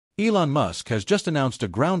Elon Musk has just announced a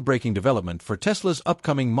groundbreaking development for Tesla's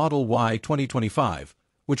upcoming Model Y 2025,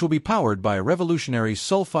 which will be powered by a revolutionary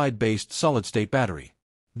sulfide-based solid-state battery.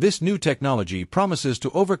 This new technology promises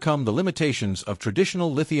to overcome the limitations of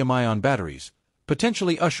traditional lithium-ion batteries,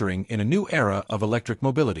 potentially ushering in a new era of electric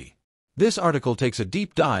mobility. This article takes a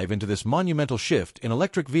deep dive into this monumental shift in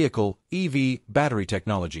electric vehicle (EV) battery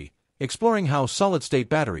technology, exploring how solid-state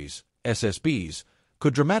batteries (SSBs)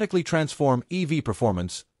 could dramatically transform EV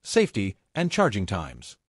performance, safety, and charging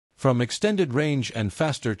times. From extended range and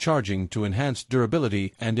faster charging to enhanced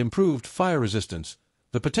durability and improved fire resistance,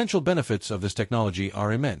 the potential benefits of this technology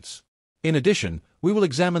are immense. In addition, we will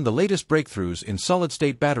examine the latest breakthroughs in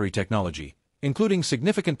solid-state battery technology, including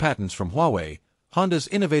significant patents from Huawei, Honda's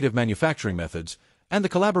innovative manufacturing methods, and the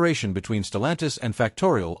collaboration between Stellantis and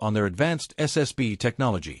Factorial on their advanced SSB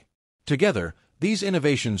technology. Together, these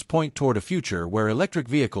innovations point toward a future where electric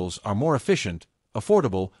vehicles are more efficient,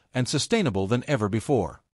 affordable, and sustainable than ever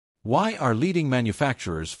before. Why are leading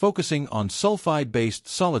manufacturers focusing on sulfide-based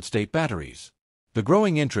solid-state batteries? The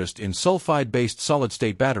growing interest in sulfide-based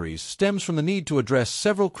solid-state batteries stems from the need to address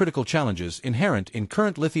several critical challenges inherent in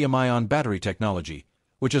current lithium-ion battery technology,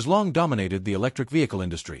 which has long dominated the electric vehicle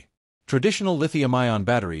industry. Traditional lithium-ion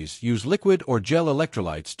batteries use liquid or gel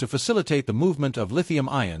electrolytes to facilitate the movement of lithium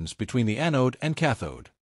ions between the anode and cathode.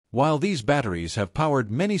 While these batteries have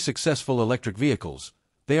powered many successful electric vehicles,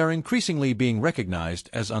 they are increasingly being recognized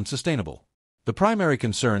as unsustainable. The primary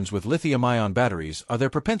concerns with lithium-ion batteries are their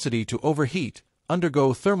propensity to overheat,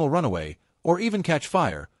 undergo thermal runaway, or even catch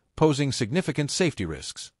fire, posing significant safety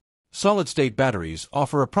risks. Solid-state batteries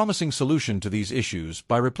offer a promising solution to these issues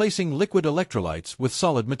by replacing liquid electrolytes with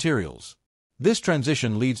solid materials. This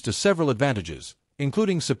transition leads to several advantages,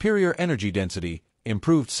 including superior energy density,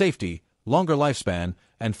 improved safety, longer lifespan,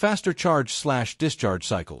 and faster charge/discharge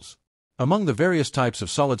cycles. Among the various types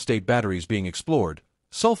of solid-state batteries being explored,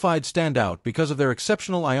 sulfides stand out because of their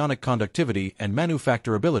exceptional ionic conductivity and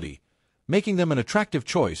manufacturability, making them an attractive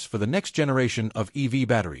choice for the next generation of EV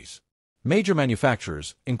batteries. Major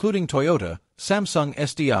manufacturers, including Toyota, Samsung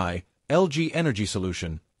SDI, LG Energy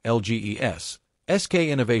Solution, LGES, SK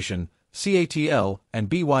Innovation, CATL, and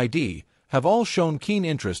BYD, have all shown keen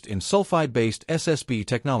interest in sulfide-based SSB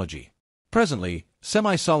technology. Presently,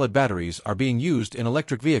 semi-solid batteries are being used in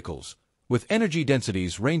electric vehicles, with energy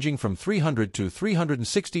densities ranging from 300 to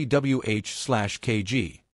 360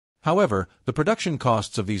 Wh/kg. However, the production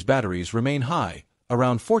costs of these batteries remain high,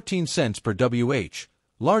 around 14 cents per Wh,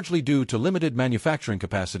 largely due to limited manufacturing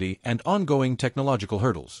capacity and ongoing technological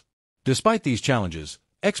hurdles. Despite these challenges,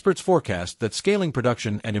 experts forecast that scaling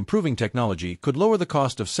production and improving technology could lower the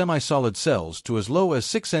cost of semi-solid cells to as low as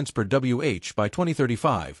 6 cents per Wh by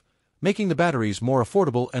 2035, making the batteries more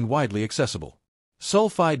affordable and widely accessible.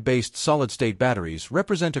 Sulfide-based solid-state batteries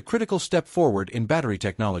represent a critical step forward in battery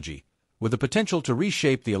technology, with the potential to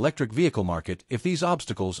reshape the electric vehicle market if these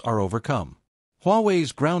obstacles are overcome.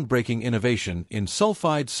 Huawei's groundbreaking innovation in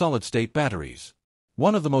sulfide solid-state batteries.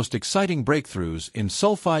 One of the most exciting breakthroughs in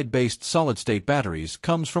sulfide-based solid-state batteries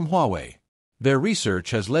comes from Huawei. Their research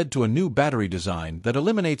has led to a new battery design that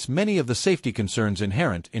eliminates many of the safety concerns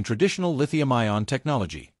inherent in traditional lithium-ion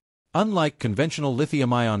technology. Unlike conventional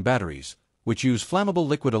lithium-ion batteries, which use flammable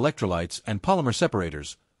liquid electrolytes and polymer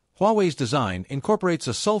separators, Huawei's design incorporates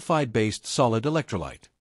a sulfide-based solid electrolyte.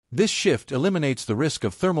 This shift eliminates the risk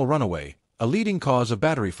of thermal runaway, a leading cause of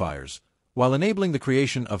battery fires, while enabling the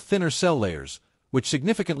creation of thinner cell layers, which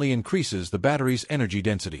significantly increases the battery's energy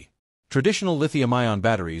density. Traditional lithium-ion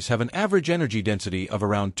batteries have an average energy density of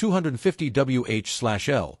around 250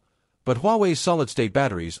 Wh/L, but Huawei's solid-state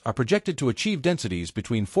batteries are projected to achieve densities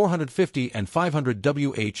between 450 and 500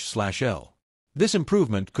 Wh/L. This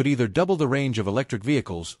improvement could either double the range of electric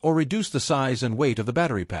vehicles or reduce the size and weight of the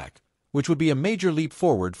battery pack, which would be a major leap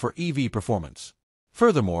forward for EV performance.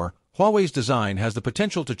 Furthermore, Huawei's design has the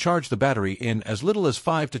potential to charge the battery in as little as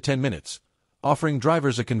 5 to 10 minutes, offering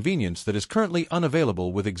drivers a convenience that is currently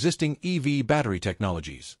unavailable with existing EV battery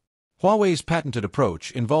technologies. Huawei's patented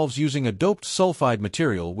approach involves using a doped sulfide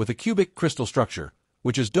material with a cubic crystal structure,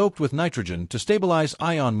 which is doped with nitrogen to stabilize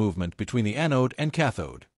ion movement between the anode and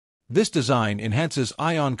cathode. This design enhances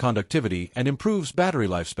ion conductivity and improves battery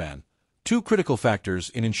lifespan, two critical factors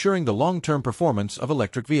in ensuring the long-term performance of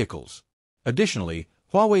electric vehicles. Additionally,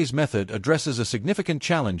 Huawei's method addresses a significant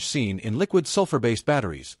challenge seen in liquid sulfur-based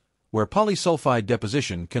batteries, where polysulfide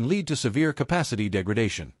deposition can lead to severe capacity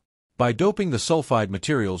degradation. By doping the sulfide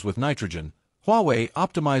materials with nitrogen, Huawei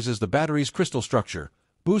optimizes the battery's crystal structure,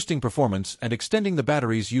 boosting performance and extending the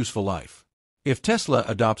battery's useful life. If Tesla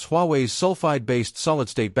adopts Huawei's sulfide-based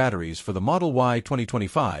solid-state batteries for the Model Y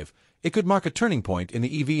 2025, it could mark a turning point in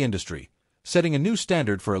the EV industry, setting a new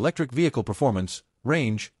standard for electric vehicle performance,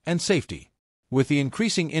 range, and safety. With the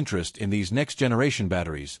increasing interest in these next-generation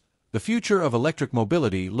batteries, the future of electric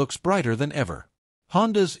mobility looks brighter than ever.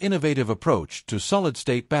 Honda's innovative approach to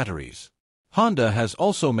solid-state batteries. Honda has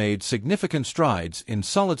also made significant strides in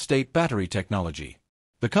solid-state battery technology.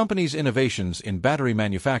 The company's innovations in battery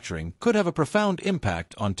manufacturing could have a profound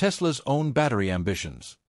impact on Tesla's own battery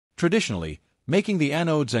ambitions. Traditionally, making the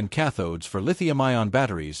anodes and cathodes for lithium-ion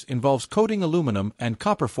batteries involves coating aluminum and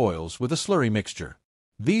copper foils with a slurry mixture.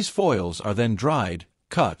 These foils are then dried,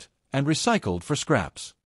 cut, and recycled for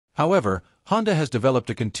scraps. However, Honda has developed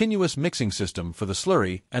a continuous mixing system for the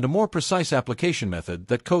slurry and a more precise application method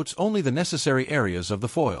that coats only the necessary areas of the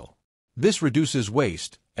foil. This reduces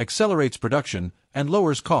waste, accelerates production, and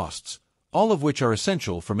lowers costs, all of which are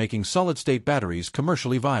essential for making solid-state batteries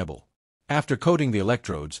commercially viable. After coating the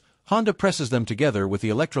electrodes, Honda presses them together with the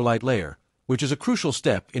electrolyte layer, which is a crucial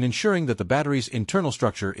step in ensuring that the battery's internal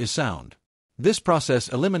structure is sound. This process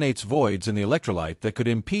eliminates voids in the electrolyte that could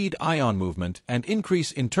impede ion movement and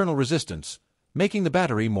increase internal resistance, making the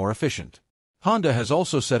battery more efficient. Honda has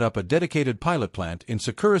also set up a dedicated pilot plant in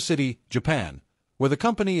Sakura City, Japan, where the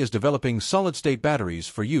company is developing solid-state batteries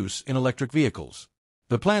for use in electric vehicles.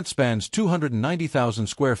 The plant spans 290,000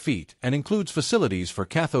 square feet and includes facilities for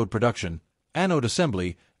cathode production, anode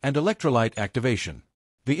assembly, and electrolyte activation.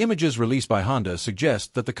 The images released by Honda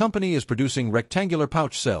suggest that the company is producing rectangular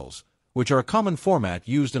pouch cells, which are a common format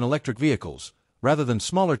used in electric vehicles, rather than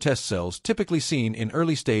smaller test cells typically seen in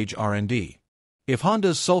early-stage R&D. If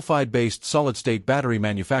Honda's sulfide-based solid-state battery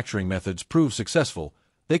manufacturing methods prove successful,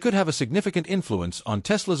 they could have a significant influence on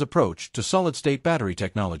Tesla's approach to solid-state battery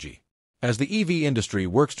technology. As the EV industry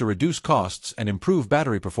works to reduce costs and improve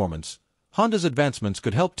battery performance, Honda's advancements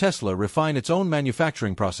could help Tesla refine its own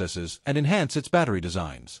manufacturing processes and enhance its battery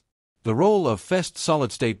designs. The role of fast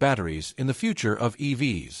solid-state batteries in the future of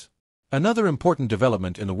EVs. Another important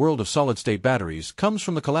development in the world of solid-state batteries comes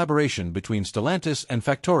from the collaboration between Stellantis and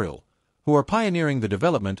Factorial, who are pioneering the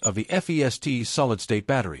development of the FEST solid-state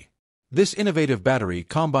battery. This innovative battery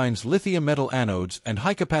combines lithium metal anodes and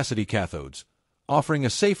high-capacity cathodes, offering a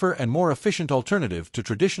safer and more efficient alternative to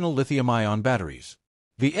traditional lithium-ion batteries.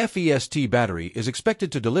 The FEST battery is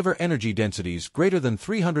expected to deliver energy densities greater than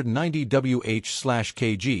 390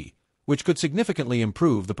 Wh/kg, which could significantly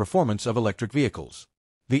improve the performance of electric vehicles.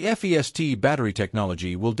 The FEST battery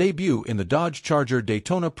technology will debut in the Dodge Charger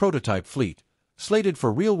Daytona prototype fleet, slated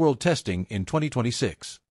for real-world testing in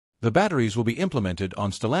 2026. The batteries will be implemented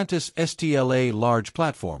on Stellantis' STLA large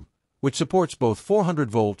platform, which supports both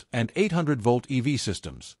 400-volt and 800-volt EV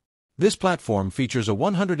systems. This platform features a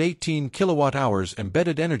 118 kWh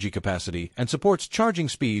embedded energy capacity and supports charging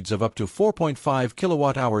speeds of up to 4.5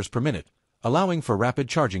 kWh per minute, allowing for rapid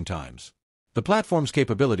charging times. The platform's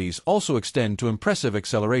capabilities also extend to impressive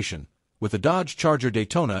acceleration, with the Dodge Charger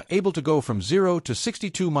Daytona able to go from 0 to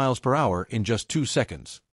 62 miles per hour in just 2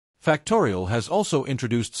 seconds. Factorial has also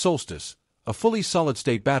introduced Solstice, a fully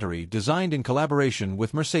solid-state battery designed in collaboration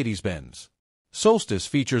with Mercedes-Benz. Solstice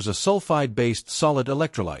features a sulfide-based solid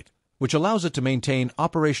electrolyte, which allows it to maintain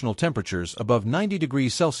operational temperatures above 90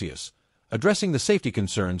 degrees Celsius, addressing the safety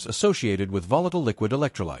concerns associated with volatile liquid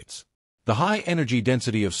electrolytes. The high energy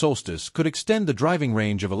density of Solstice could extend the driving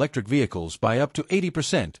range of electric vehicles by up to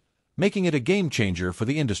 80%, making it a game-changer for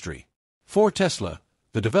the industry. For Tesla,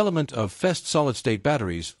 the development of FEST solid-state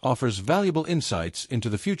batteries offers valuable insights into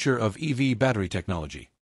the future of EV battery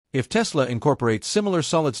technology. If Tesla incorporates similar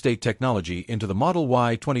solid-state technology into the Model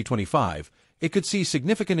Y 2025, it could see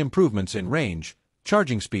significant improvements in range,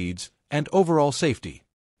 charging speeds, and overall safety.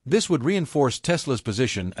 This would reinforce Tesla's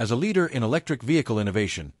position as a leader in electric vehicle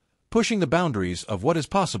innovation, pushing the boundaries of what is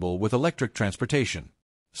possible with electric transportation.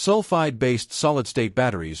 Sulfide-based solid-state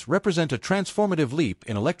batteries represent a transformative leap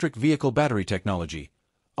in electric vehicle battery technology,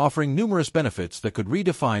 offering numerous benefits that could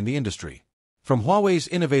redefine the industry. From Huawei's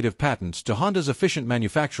innovative patents to Honda's efficient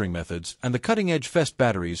manufacturing methods and the cutting-edge FEST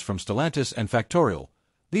batteries from Stellantis and Factorial,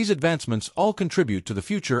 these advancements all contribute to the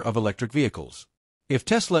future of electric vehicles. If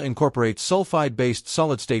Tesla incorporates sulfide-based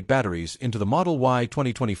solid-state batteries into the Model Y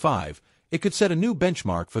 2025, it could set a new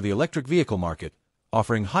benchmark for the electric vehicle market,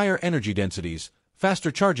 offering higher energy densities, faster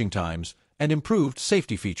charging times, and improved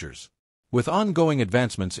safety features. With ongoing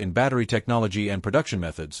advancements in battery technology and production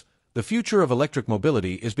methods, the future of electric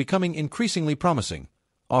mobility is becoming increasingly promising,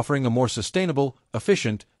 offering a more sustainable,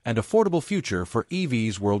 efficient, and affordable future for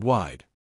EVs worldwide.